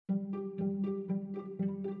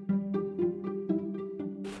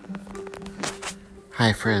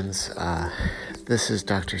Hi friends, this is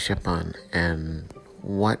Dr. Shipon, and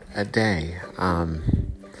what a day. I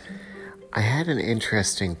had an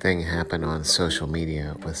interesting thing happen on social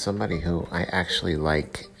media with somebody who I actually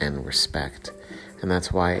like and respect, and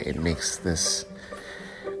that's why it makes this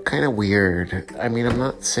kind of weird. I mean, I'm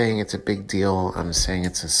not saying it's a big deal, I'm saying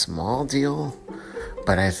it's a small deal,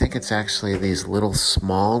 but I think it's actually these little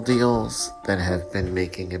small deals that have been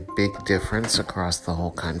making a big difference across the whole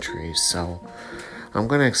country. So I'm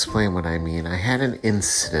going to explain what I mean. I had an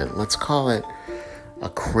incident, let's call it a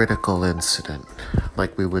critical incident,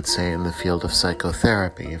 like we would say in the field of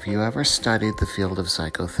psychotherapy. If you ever studied the field of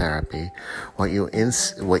psychotherapy, what you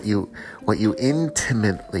intimately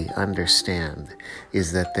understand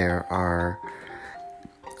is that there are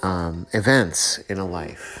events in a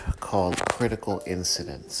life called critical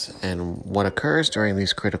incidents. And what occurs during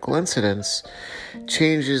these critical incidents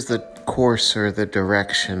changes the course or the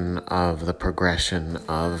direction of the progression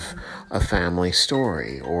of a family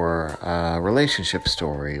story or a relationship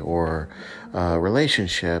story or a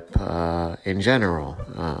relationship in general,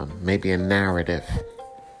 maybe a narrative.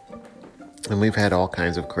 And we've had all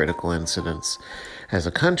kinds of critical incidents as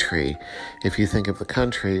a country. If you think of the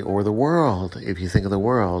country or the world, if you think of the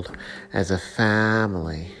world as a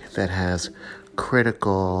family that has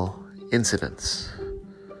critical incidents.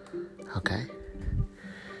 Okay?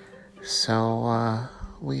 So,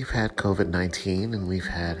 we've had COVID-19 and we've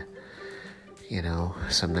had,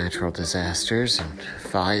 some natural disasters and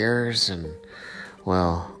fires and,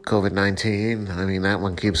 COVID-19, I mean, that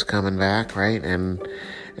one keeps coming back, right? And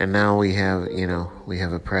now we have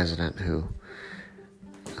a president who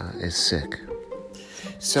is sick.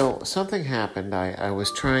 So something happened. I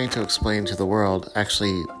was trying to explain to the world,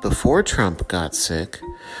 actually before Trump got sick,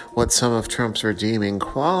 what some of Trump's redeeming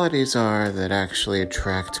qualities are that actually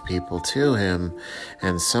attract people to him.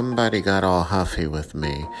 And somebody got all huffy with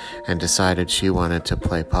me and decided she wanted to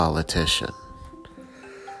play politician.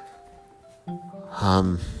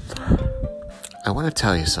 I want to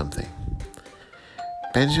tell you something.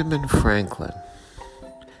 Benjamin Franklin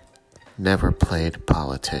never played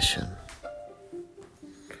politician.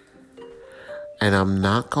 And I'm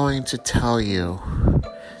not going to tell you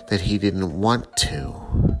that he didn't want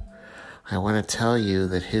to. I want to tell you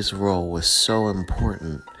that his role was so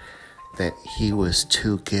important that he was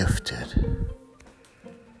too gifted.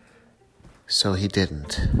 So he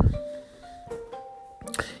didn't.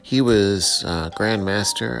 He was Grand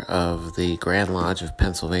Master of the Grand Lodge of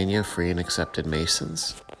Pennsylvania, Free and Accepted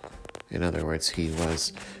Masons. In other words, he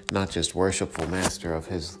was not just worshipful master of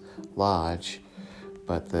his lodge,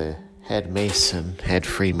 but the head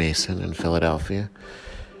Freemason in Philadelphia.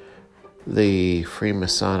 The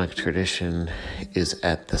Freemasonic tradition is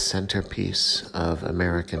at the centerpiece of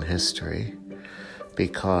American history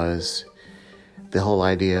because the whole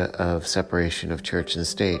idea of separation of church and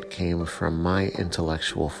state came from my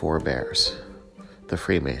intellectual forebears, the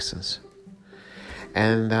Freemasons.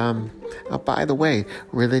 And, by the way,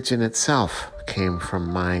 religion itself came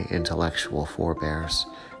from my intellectual forebears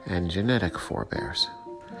and genetic forebears.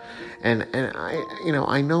 And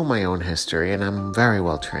I know my own history, and I'm very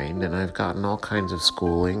well trained, and I've gotten all kinds of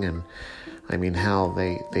schooling, and I mean, hell,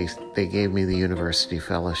 they gave me the university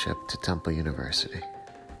fellowship to Temple University.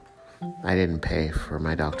 I didn't pay for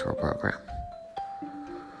my doctoral program.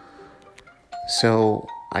 So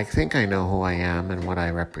I think I know who I am and what I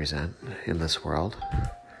represent in this world.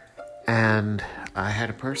 And I had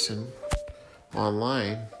a person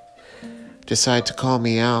online decide to call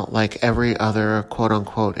me out like every other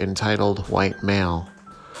quote-unquote entitled white male.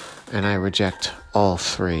 And I reject all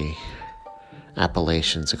three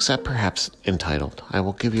appellations, except perhaps entitled. I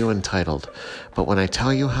will give you entitled. But when I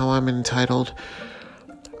tell you how I'm entitled,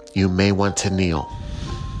 you may want to kneel.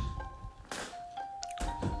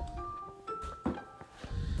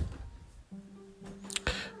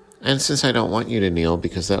 And since I don't want you to kneel,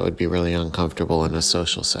 because that would be really uncomfortable in a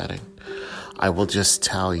social setting, I will just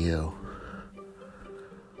tell you,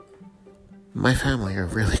 my family are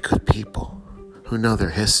really good people who know their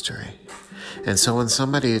history. And so when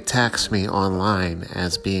somebody attacks me online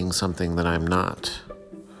as being something that I'm not,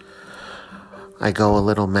 I go a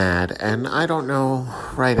little mad, and I don't know,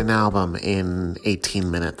 write an album in 18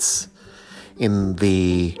 minutes. In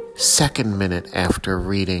the second minute after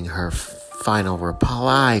reading her final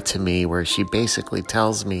reply to me, where she basically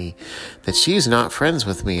tells me that she's not friends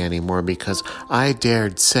with me anymore because I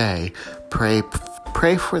dared say, pray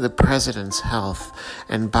for the president's health,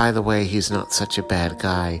 and by the way, he's not such a bad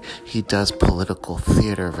guy. He does political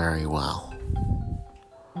theater very well.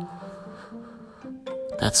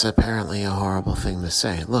 That's apparently a horrible thing to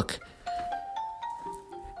say. Look,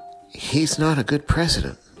 he's not a good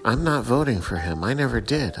president. I'm not voting for him. I never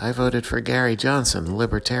did. I voted for Gary Johnson, the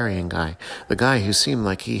libertarian guy, the guy who seemed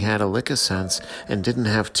like he had a lick of sense and didn't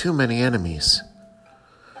have too many enemies.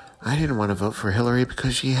 I didn't want to vote for Hillary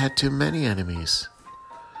because she had too many enemies.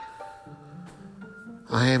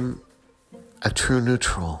 I am a true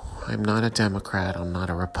neutral. I'm not a Democrat. I'm not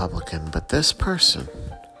a Republican. But this person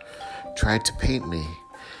tried to paint me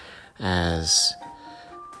as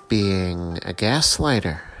being a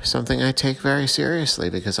gaslighter, something I take very seriously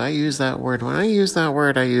because I use that word. When I use that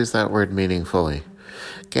word meaningfully.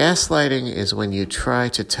 Gaslighting is when you try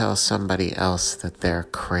to tell somebody else that they're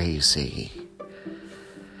crazy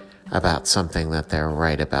about something that they're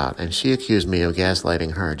right about. And she accused me of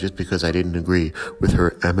gaslighting her just because I didn't agree with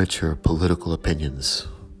her amateur political opinions.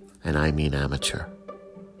 And I mean amateur.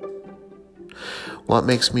 What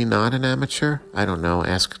makes me not an amateur? I don't know.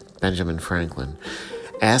 Ask Benjamin Franklin.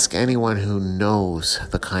 Ask anyone who knows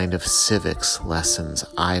the kind of civics lessons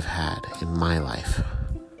I've had in my life.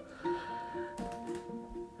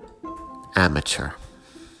 Amateur.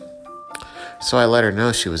 So I let her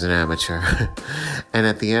know she was an amateur. And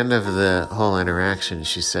at the end of the whole interaction,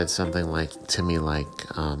 she said something to me like,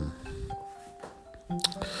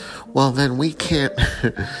 well, then we can't,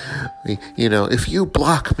 if you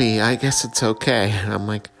block me, I guess it's okay. And I'm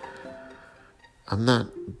like, I'm not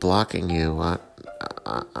blocking you.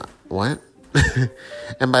 What?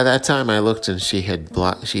 And by that time I looked and she had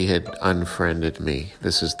unfriended me.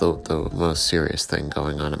 This is the most serious thing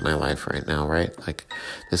going on in my life right now, right? Like,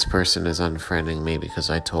 this person is unfriending me because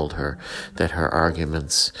I told her that her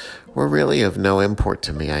arguments were really of no import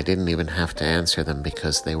to me. I didn't even have to answer them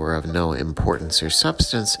because they were of no importance or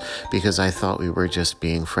substance, because I thought we were just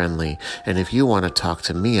being friendly. And if you want to talk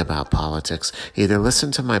to me about politics, either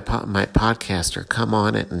listen to my podcast or come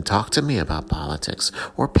on it and talk to me about politics,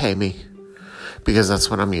 or pay me. Because that's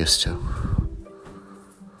what I'm used to.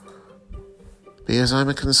 Because I'm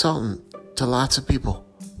a consultant to lots of people.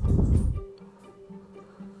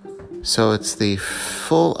 So it's the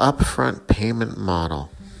full upfront payment model.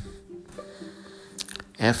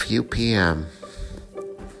 FUPM.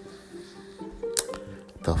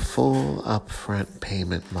 The full upfront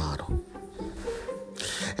payment model.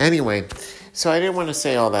 Anyway, so I didn't want to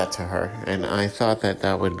say all that to her, and I thought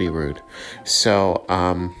that would be rude. So,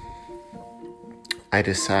 I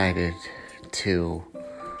decided to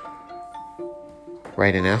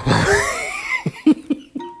write an album.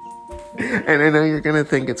 And I know you're going to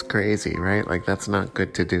think it's crazy, right? Like, that's not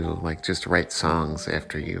good to do. Like, just write songs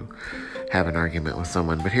after you have an argument with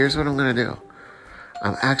someone. But here's what I'm going to do.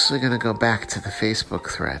 I'm actually going to go back to the Facebook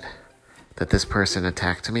thread that this person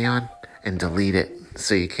attacked me on and delete it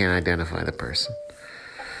so you can't identify the person.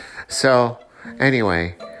 So,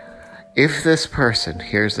 anyway, if this person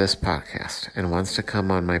hears this podcast and wants to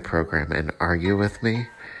come on my program and argue with me,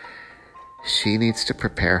 she needs to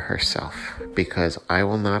prepare herself, because I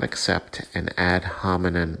will not accept an ad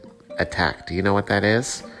hominem attack. Do you know what that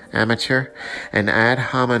is, amateur? An ad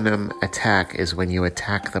hominem attack is when you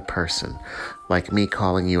attack the person, like me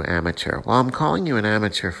calling you amateur. Well, I'm calling you an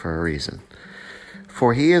amateur for a reason.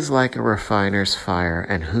 For he is like a refiner's fire,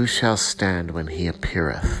 and who shall stand when he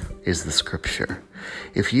appeareth, is the scripture.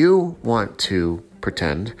 If you want to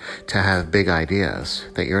pretend to have big ideas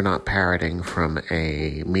that you're not parroting from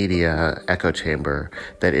a media echo chamber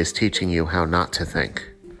that is teaching you how not to think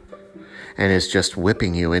and is just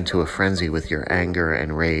whipping you into a frenzy with your anger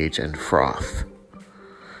and rage and froth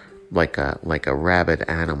like a rabid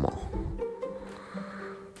animal.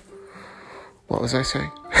 What was I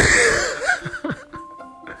saying?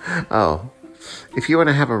 Oh, if you want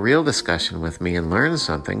to have a real discussion with me and learn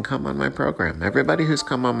something, come on my program. Everybody who's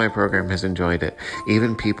come on my program has enjoyed it,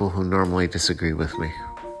 even people who normally disagree with me.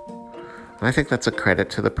 And I think that's a credit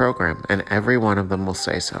to the program, and every one of them will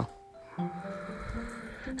say so.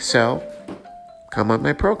 So, come on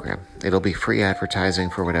my program. It'll be free advertising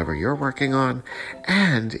for whatever you're working on.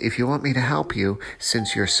 And if you want me to help you,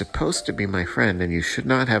 since you're supposed to be my friend, and you should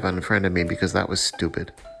not have unfriended me because that was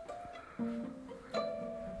stupid.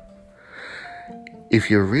 If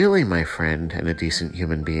you're really my friend and a decent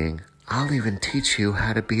human being, I'll even teach you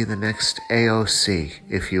how to be the next AOC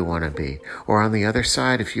if you want to be. Or on the other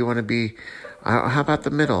side, if you want to be, how about the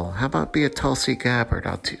middle? How about be a Tulsi Gabbard?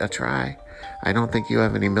 I'll try. I don't think you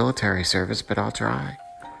have any military service, but I'll try.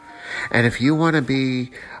 And if you want to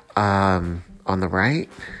be on the right,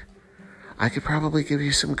 I could probably give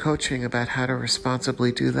you some coaching about how to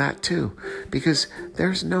responsibly do that too. Because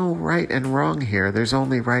there's no right and wrong here. There's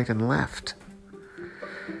only right and left.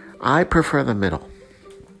 I prefer the middle.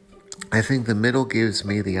 I think the middle gives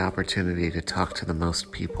me the opportunity to talk to the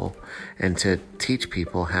most people and to teach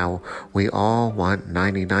people how we all want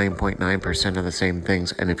 99.9% of the same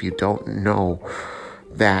things. And if you don't know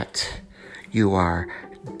that, you are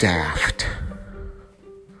daft.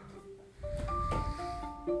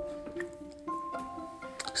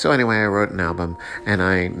 So anyway, I wrote an album, and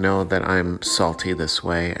I know that I'm salty this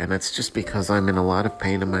way, and it's just because I'm in a lot of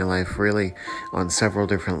pain in my life, really, on several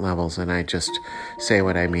different levels, and I just say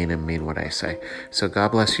what I mean and mean what I say. So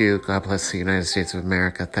God bless you, God bless the United States of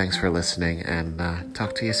America, thanks for listening, and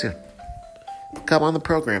talk to you soon. Come on the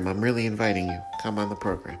program, I'm really inviting you. Come on the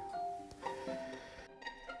program.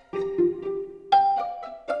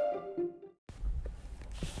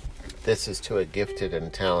 This is to a gifted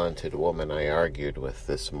and talented woman I argued with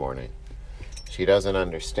this morning. She doesn't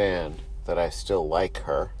understand that I still like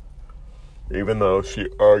her, even though she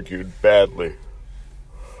argued badly.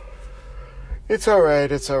 It's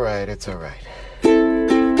alright, it's alright, it's alright. You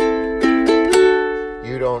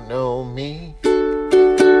don't know me,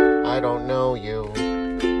 I don't know you,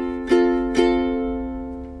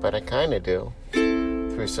 but I kinda do.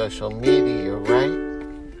 Through social media, right?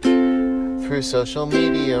 Through social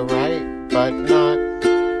media, right? But not.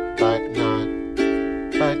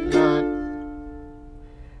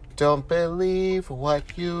 Don't believe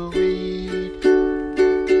what you read,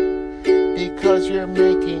 because you're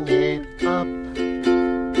making it up.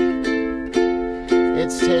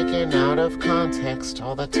 It's taken out of context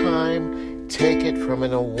all the time. Take it from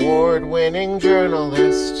an award-winning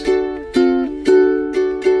journalist.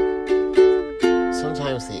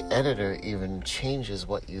 Sometimes the editor even changes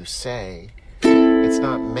what you say. It's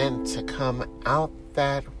not meant to come out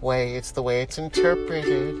that way. It's the way it's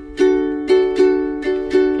interpreted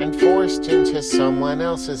and forced into someone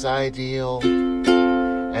else's ideal.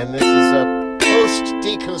 And this is a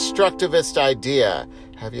post-deconstructivist idea.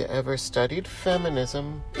 Have you ever studied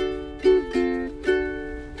feminism?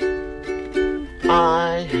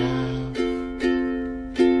 I have.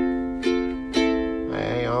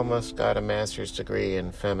 I almost got a master's degree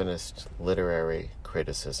in feminist literary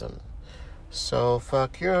criticism. So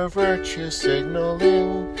fuck your virtue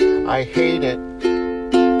signaling. I hate it.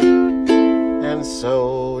 And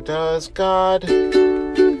so does God.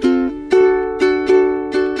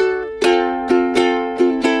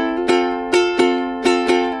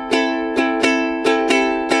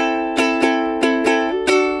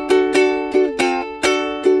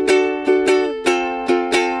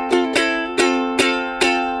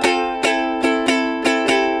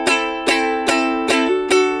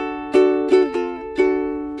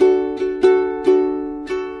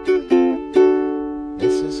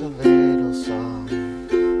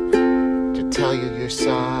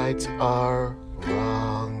 Sides are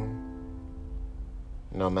wrong,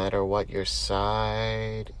 no matter what your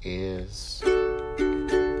side is.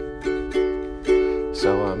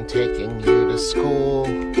 So I'm taking you to school,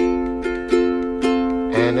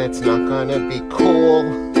 and it's not gonna be cool.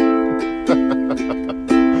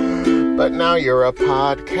 But now you're a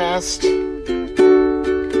podcast.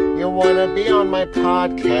 You wanna be on my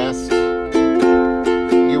podcast.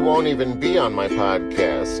 You won't even be on my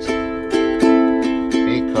podcast,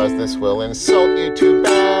 because this will insult you too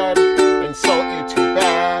bad, insult you too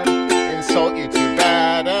bad, insult you too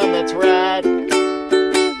bad, and that's rad.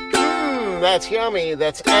 That's yummy,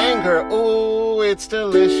 that's anger, ooh, it's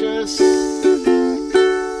delicious.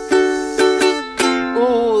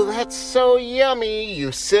 Ooh, that's so yummy,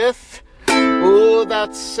 you Sith. Ooh,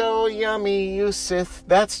 that's so yummy, you Sith.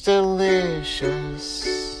 That's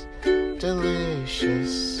delicious,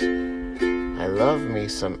 delicious. I love me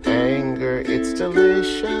some anger, it's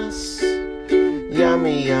delicious.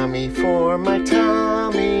 Yummy, yummy for my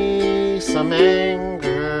tummy, some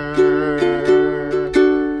anger.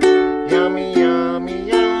 Yummy, yummy,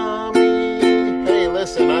 yummy. Hey,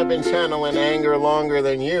 listen, I've been channeling anger longer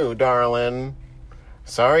than you, darling.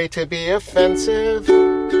 Sorry to be offensive,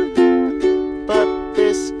 but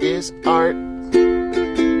this is art.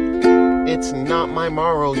 It's not my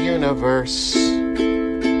moral universe.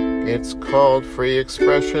 It's called free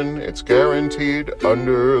expression. It's guaranteed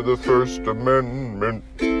under the First Amendment.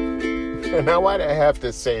 And now why'd I have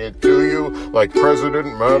to say it to you like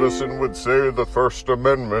President Madison would say the First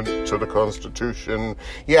Amendment to the Constitution?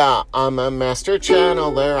 Yeah, I'm a master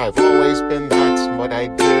channeler. I've always been, that's what I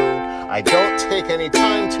do. I don't take any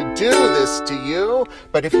time to do this to you.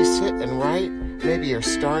 But if you sit and write, maybe you're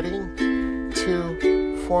starting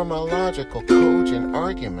to form a logical, cogent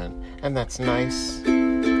argument. And that's nice.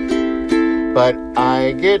 But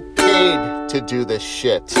I get paid to do this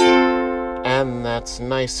shit, and that's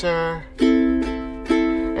nicer.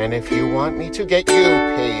 And if you want me to get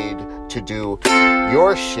you paid to do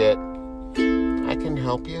your shit, I can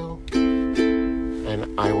help you.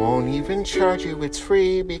 And I won't even charge you. It's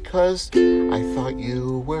free because I thought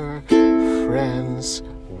you were friends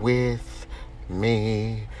with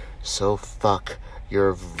me. So fuck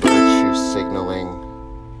your virtue signaling.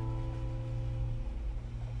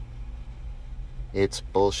 It's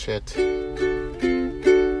bullshit.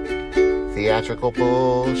 Theatrical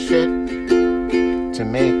bullshit to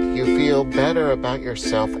make you feel better about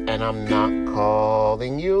yourself. And I'm not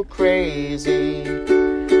calling you crazy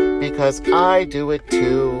because I do it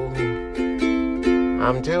too.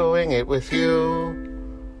 I'm doing it with you.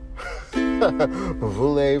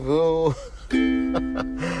 Voulez-vous?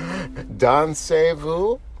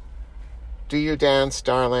 Dansez-vous? Do you dance,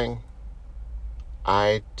 darling?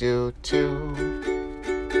 I do too.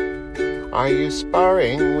 Are you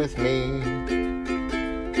sparring with me?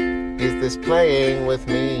 Is this playing with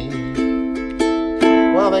me?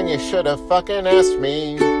 Well, then you should have fucking asked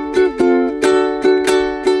me.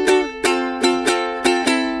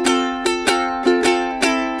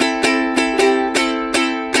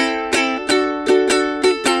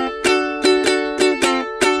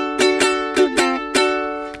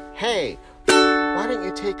 Hey, why don't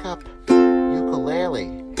you take up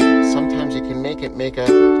ukulele? Sometimes you can make it make a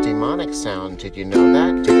demonic sound. Did you know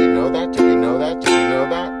that? Did you know that? Did you know that? Did you know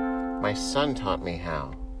that? My son taught me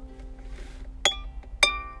how.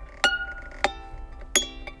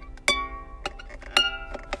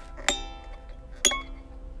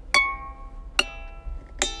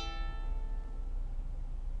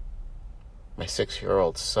 My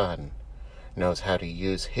 6-year-old son knows how to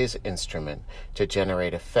use his instrument to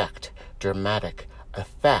generate effect, dramatic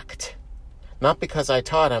effect. Not because I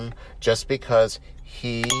taught him, just because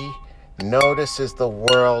he notices the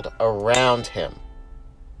world around him.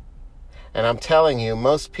 And I'm telling you,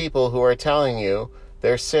 most people who are telling you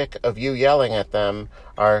they're sick of you yelling at them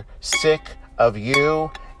are sick of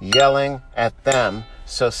you yelling at them.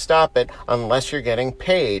 So stop it unless you're getting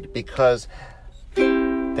paid, because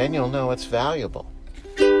then you'll know it's valuable.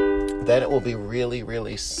 Then it will be really,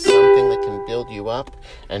 really something that can build you up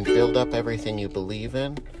and build up everything you believe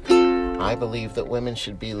in. I believe that women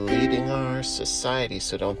should be leading our society,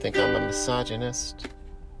 so don't think I'm a misogynist.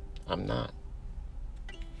 I'm not.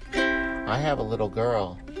 I have a little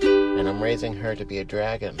girl, and I'm raising her to be a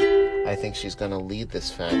dragon. I think she's going to lead this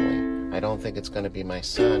family. I don't think it's going to be my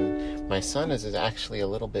son. My son is actually a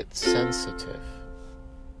little bit sensitive.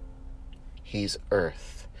 He's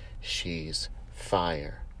earth. She's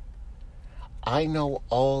fire. I know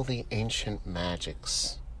all the ancient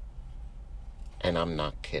magics, and I'm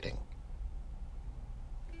not kidding.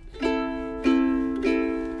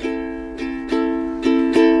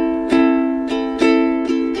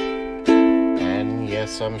 And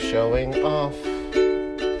yes, I'm showing off.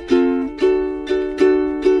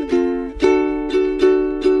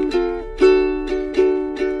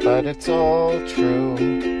 But it's all true.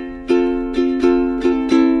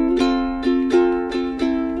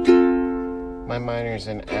 My minor's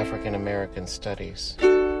in African American Studies.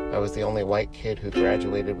 I was the only white kid who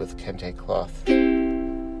graduated with kente cloth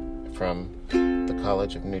from the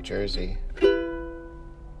College of New Jersey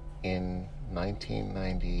in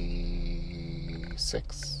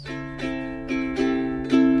 1996. I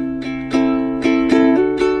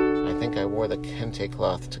think I wore the kente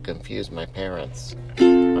cloth to confuse my parents.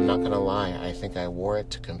 I'm not gonna lie, I think I wore it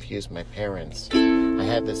to confuse my parents. I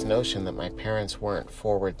had this notion that my parents weren't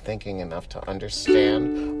forward-thinking enough to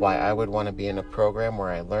understand why I would want to be in a program where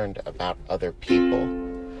I learned about other people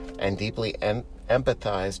and deeply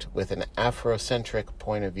empathized with an Afrocentric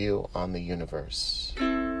point of view on the universe.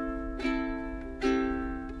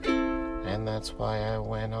 And that's why I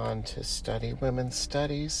went on to study women's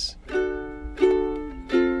studies.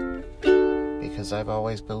 Because I've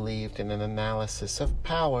always believed in an analysis of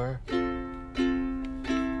power.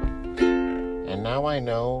 And now I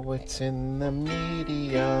know it's in the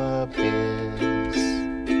media biz.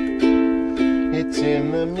 It's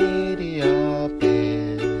in the media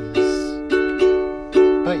biz.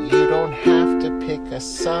 But you don't have to pick a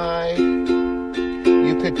side.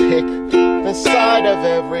 You could pick the side of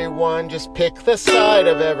everyone. Just pick the side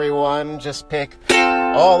of everyone. Just pick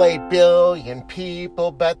all 8 billion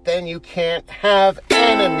people. But then you can't have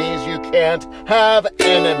enemies. You can't have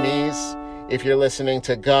enemies if you're listening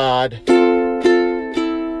to God.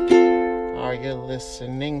 Are you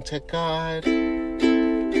listening to God?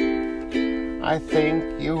 I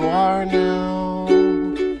think you are now.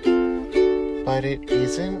 But it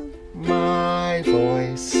isn't my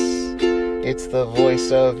voice. It's the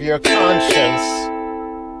voice of your conscience.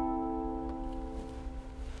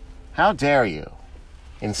 How dare you?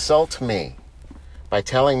 insult me by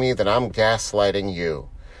telling me that I'm gaslighting you.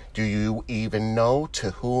 Do you even know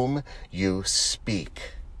to whom you speak?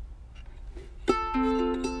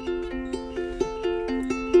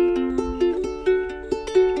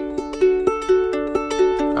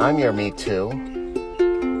 I'm your Me Too.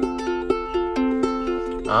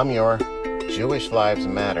 I'm your Jewish Lives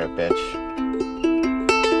Matter, bitch.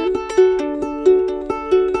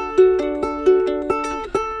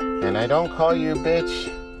 And I don't call you bitch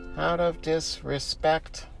out of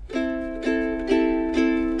disrespect.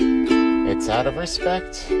 It's out of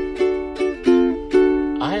respect.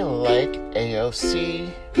 I like AOC.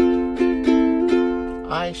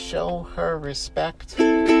 I show her respect.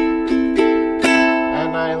 And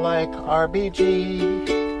I like RBG.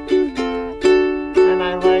 And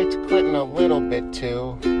I liked Clinton a little bit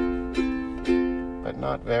too. But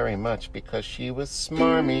not very much because she was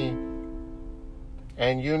smarmy.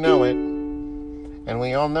 And you know it. And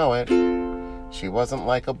we all know it. She wasn't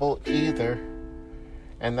likable either.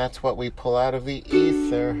 And that's what we pull out of the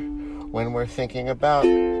ether when we're thinking about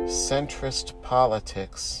centrist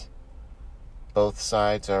politics. Both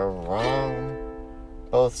sides are wrong.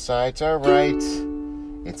 Both sides are right.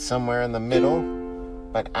 It's somewhere in the middle.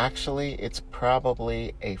 But actually, it's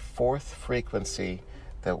probably a fourth frequency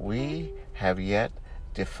that we have yet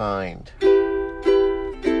defined.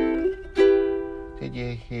 Did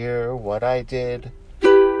you hear what I did?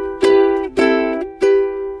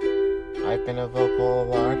 I've been a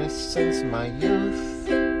vocal artist since my youth.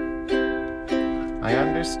 I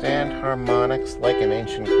understand harmonics like an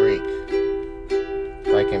ancient Greek.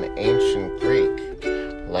 Like an ancient Greek.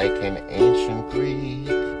 Like an ancient Greek.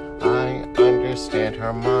 I understand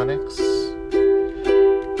harmonics.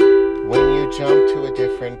 When you jump to a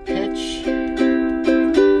different pitch,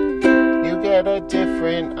 you get a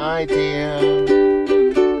different idea.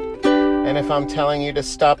 And if I'm telling you to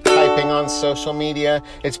stop typing on social media,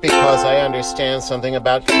 it's because I understand something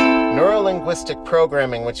about neurolinguistic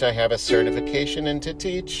programming, which I have a certification in to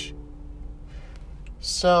teach.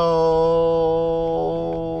 So,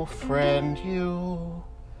 friend you,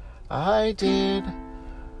 I did,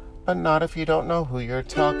 but not if you don't know who you're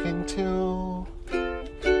talking to.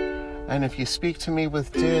 And if you speak to me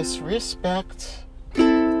with disrespect,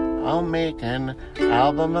 I'll make an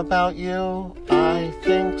album about you. I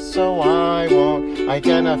think so. I won't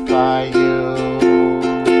identify you.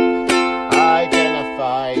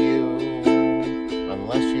 Identify you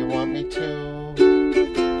unless you want me to.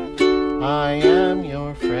 I am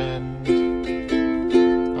your friend.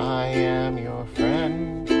 I am your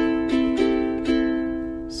friend.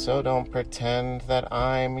 So don't pretend that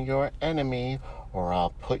I'm your enemy, or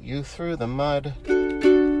I'll put you through the mud.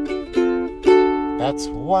 That's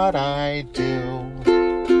what I do.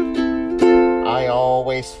 I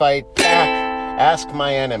always fight back. Ask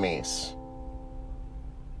my enemies.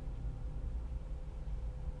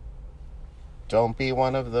 Don't be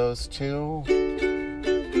one of those two.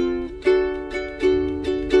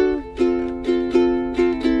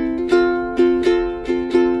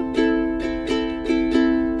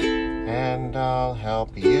 And I'll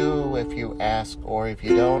help you if you ask, or if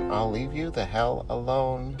you don't, I'll leave you the hell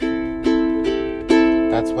alone.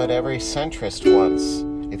 That's what every centrist wants.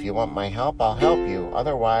 If you want my help, I'll help you.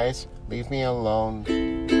 Otherwise, leave me alone.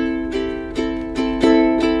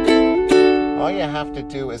 All you have to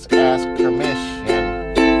do is ask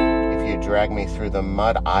permission. If you drag me through the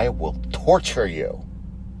mud, I will torture you.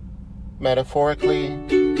 Metaphorically,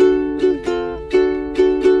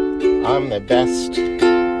 I'm the best.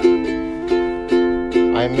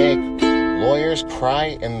 I make lawyers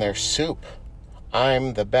cry in their soup.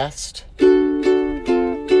 I'm the best.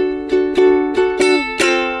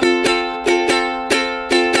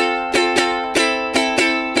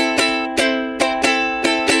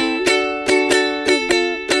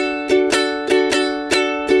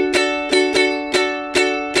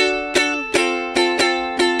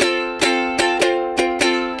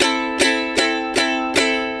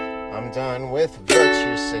 With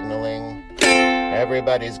virtue signaling.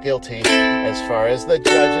 Everybody's guilty as far as the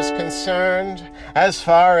judge is concerned. As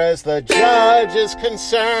far as the judge is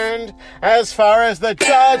concerned. As far as the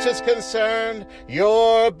judge is concerned.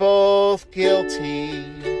 You're both guilty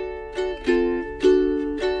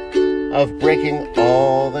of breaking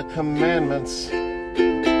all the commandments,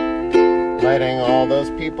 letting all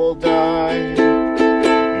those people die.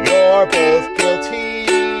 You're both guilty.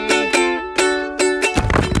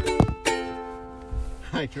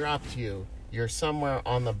 I dropped you. You're somewhere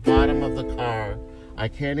on the bottom of the car. I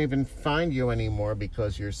can't even find you anymore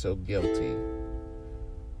because you're so guilty.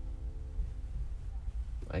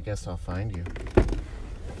 I guess I'll find you.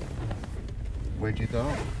 Where'd you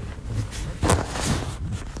go?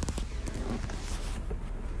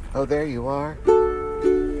 Oh, there you are.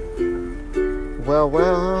 Well,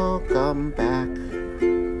 welcome back.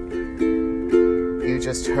 You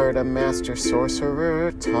just heard a master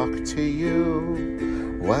sorcerer talk to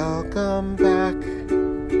you. Welcome back.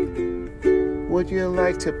 Would you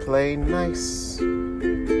like to play nice?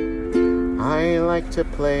 I like to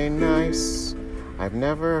play nice. I've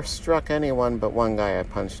never struck anyone but one guy I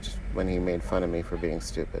punched when he made fun of me for being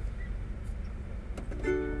stupid.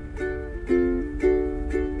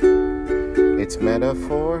 It's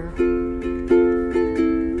metaphor.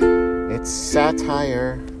 It's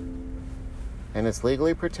satire. And it's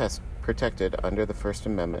legally protected under the First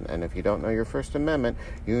Amendment. And if you don't know your First Amendment,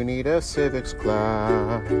 you need a civics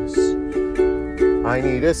class. I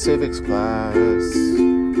need a civics class.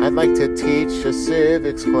 I'd like to teach a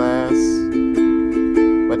civics class,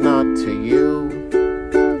 but not to you,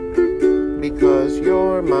 because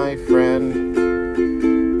you're my friend.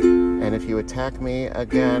 And if you attack me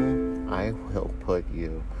again, I will put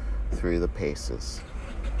you through the paces.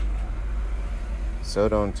 So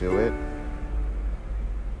don't do it.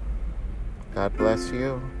 God bless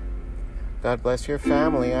you. God bless your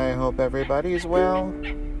family. I hope everybody's well.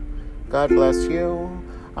 God bless you.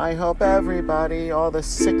 I hope everybody, all the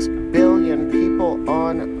 6 billion people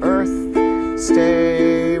on Earth,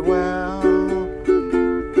 stay well.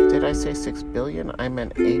 Did I say 6 billion? I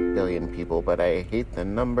meant 8 billion people, but I hate the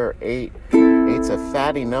number 8. 8's a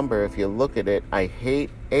fatty number if you look at it. I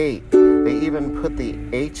hate 8. They even put the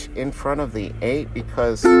H in front of the 8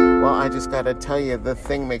 because, well, I just gotta tell you, the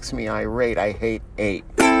thing makes me irate. I hate 8.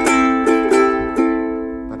 But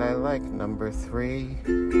I like number 3.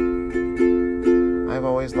 I've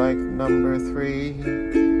always liked number 3.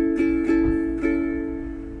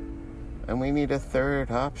 And we need a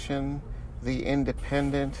third option, the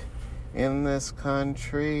independent in this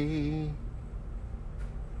country.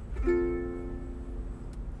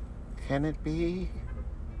 Can it be?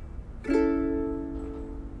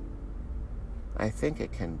 I think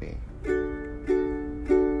it can be.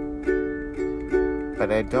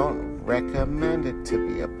 But I don't recommend it to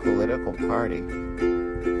be a political party.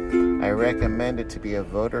 I recommend it to be a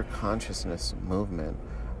voter consciousness movement,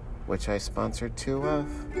 which I sponsored 2 of.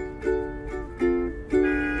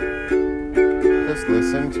 Just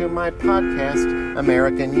listen to my podcast,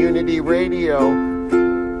 American Unity Radio.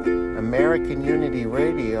 American Unity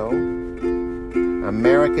Radio.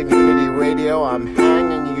 American Unity Radio, I'm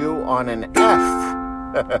hanging you on an F.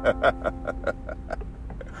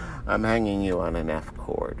 I'm hanging you on an F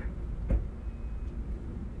chord.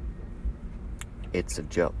 It's a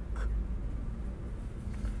joke.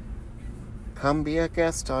 Come be a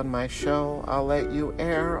guest on my show. I'll let you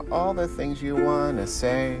air all the things you want to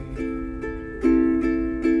say.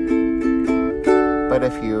 But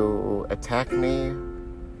if you attack me,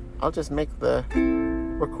 I'll just make the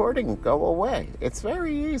recording go away. It's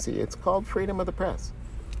very easy. It's called freedom of the press.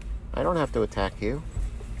 I don't have to attack you.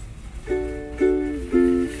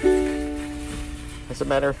 As a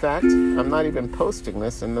matter of fact, I'm not even posting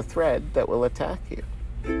this in the thread that will attack you.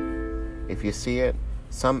 If you see it,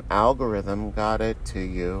 some algorithm got it to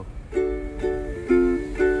you.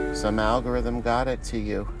 Some algorithm got it to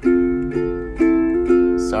you.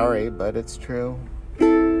 Sorry, but it's true.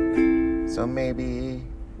 So maybe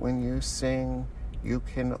when you sing, you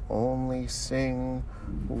can only sing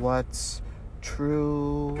what's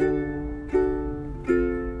true.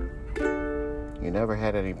 You never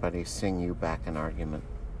had anybody sing you back an argument.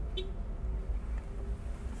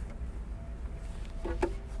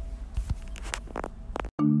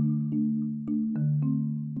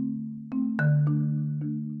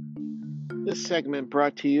 This segment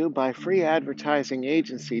brought to you by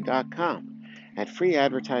freeadvertisingagency.com. At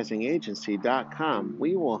freeadvertisingagency.com,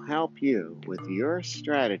 we will help you with your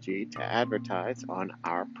strategy to advertise on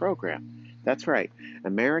our program. That's right.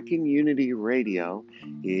 American Unity Radio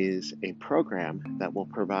is a program that will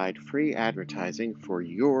provide free advertising for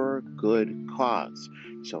your good cause.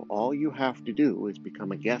 So all you have to do is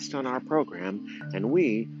become a guest on our program, and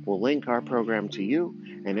we will link our program to you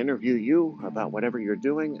and interview you about whatever you're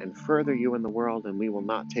doing and further you in the world, and we will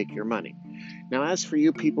not take your money. Now, as for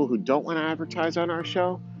you people who don't want to advertise on our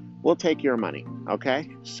show, we'll take your money, okay?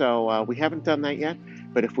 So we haven't done that yet,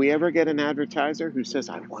 but if we ever get an advertiser who says,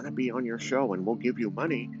 I want to be on your show and we'll give you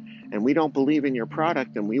money, and we don't believe in your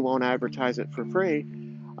product and we won't advertise it for free,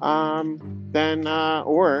 then,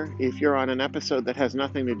 or if you're on an episode that has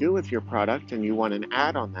nothing to do with your product and you want an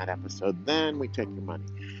ad on that episode, then we take your money.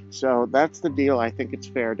 So that's the deal. I think it's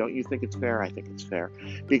fair. Don't you think it's fair? I think it's fair.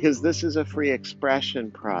 Because this is a free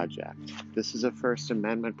expression project. This is a First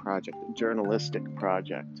Amendment project, a journalistic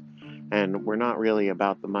project. And we're not really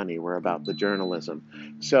about the money. We're about the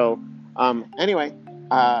journalism. So anyway,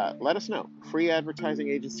 let us know.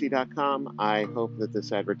 freeadvertisingagency.com. I hope that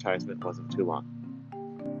this advertisement wasn't too long.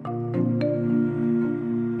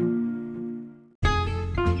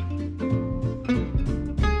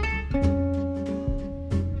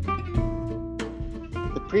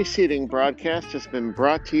 The preceding broadcast has been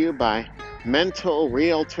brought to you by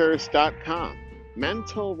mentalrealtors.com.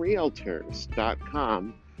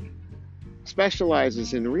 mentalrealtors.com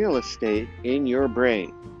specializes in real estate in your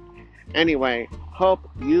brain. Anyway, hope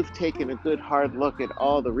you've taken a good hard look at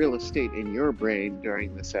all the real estate in your brain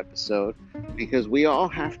during this episode, because we all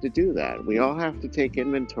have to do that. We all have to take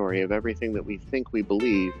inventory of everything that we think we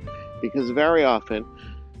believe, because very often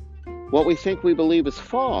what we think we believe is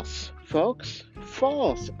false, folks.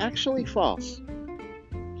 False. Actually false.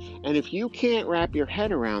 And if you can't wrap your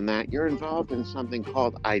head around that, you're involved in something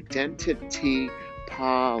called identity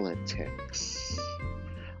politics.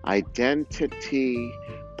 Identity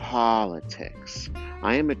politics.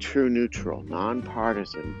 I am a true neutral,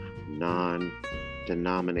 nonpartisan,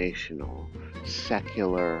 non-denominational,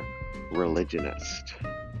 secular religionist.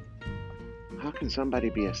 How can somebody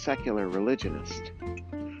be a secular religionist?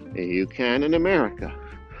 You can in America.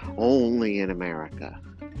 Only in America.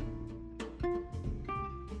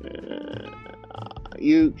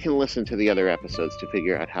 You can listen to the other episodes to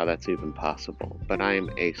figure out how that's even possible. But I am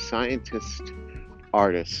a scientist,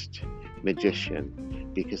 artist, magician,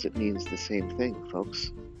 because it means the same thing, folks.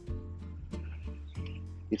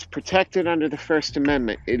 It's protected under the First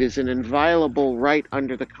Amendment. It is an inviolable right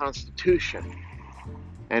under the Constitution.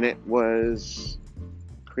 And it was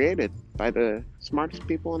created by the smartest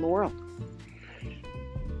people in the world.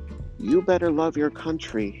 You better love your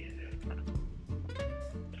country.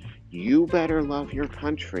 You better love your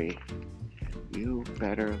country. You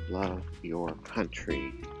better love your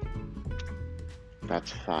country.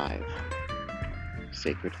 That's 5.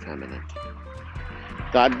 Sacred Feminine.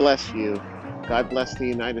 God bless you. God bless the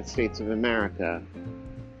United States of America.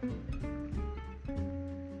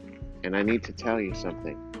 And I need to tell you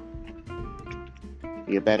something.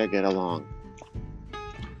 You better get along.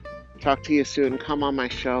 Talk to you soon. Come on my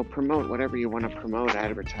show. Promote whatever you want to promote.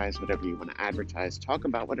 Advertise whatever you want to advertise. Talk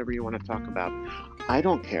about whatever you want to talk about. I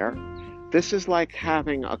don't care. This is like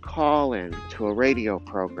having a call-in to a radio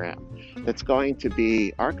program that's going to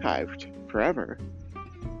be archived forever.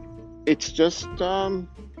 It's just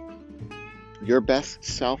your best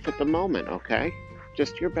self at the moment, okay?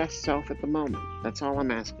 Just your best self at the moment. That's all I'm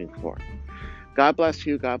asking for. God bless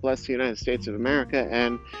you. God bless the United States of America.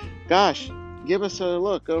 And gosh, give us a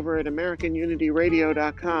look over at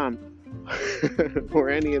AmericanUnityRadio.com or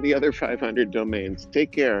any of the other 500 domains.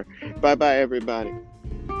 Take care. Bye-bye, everybody.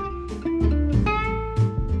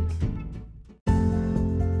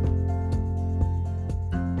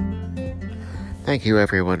 Thank you,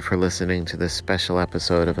 everyone, for listening to this special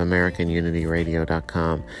episode of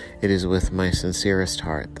AmericanUnityRadio.com. It is with my sincerest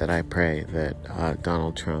heart that I pray that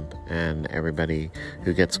Donald Trump and everybody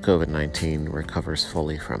who gets COVID-19 recovers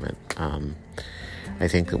fully from it. I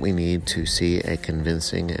think that we need to see a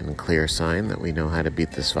convincing and clear sign that we know how to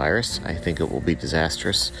beat this virus. I think it will be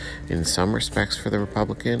disastrous in some respects for the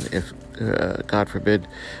Republican if, God forbid,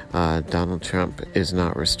 Donald Trump is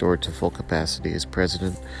not restored to full capacity as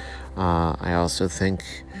president. I also think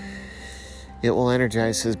it will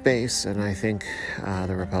energize his base, and I think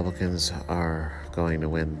the Republicans are going to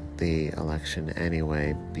win the election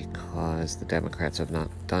anyway, because the Democrats have not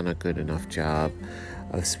done a good enough job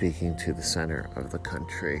of speaking to the center of the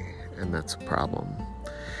country, and that's a problem.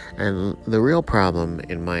 And the real problem,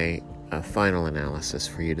 in my final analysis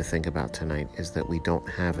for you to think about tonight, is that we don't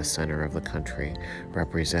have a center of the country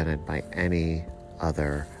represented by any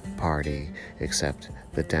other party except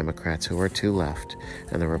the Democrats, who are too left,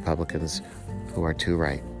 and the Republicans, who are too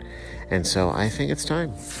right. And so I think it's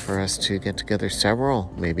time for us to get together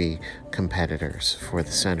several, maybe, competitors for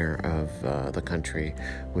the center of the country,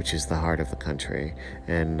 which is the heart of the country.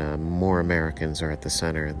 And more Americans are at the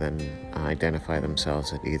center than identify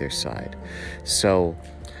themselves at either side. So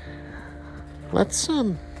let's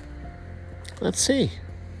see.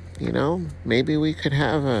 You know, maybe we could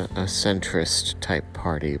have a centrist type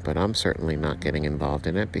party, but I'm certainly not getting involved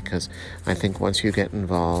in it, because I think once you get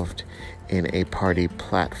involved in a party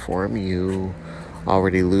platform, you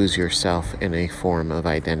already lose yourself in a form of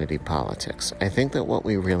identity politics. I think that what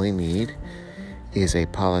we really need is a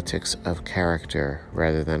politics of character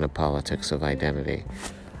rather than a politics of identity.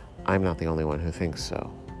 I'm not the only one who thinks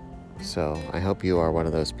so. So I hope you are one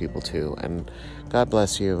of those people too. And God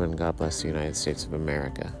bless you, and God bless the United States of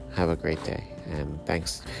America. Have a great day. And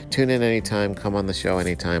thanks. Tune in anytime. Come on the show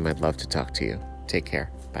anytime. I'd love to talk to you. Take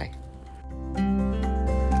care.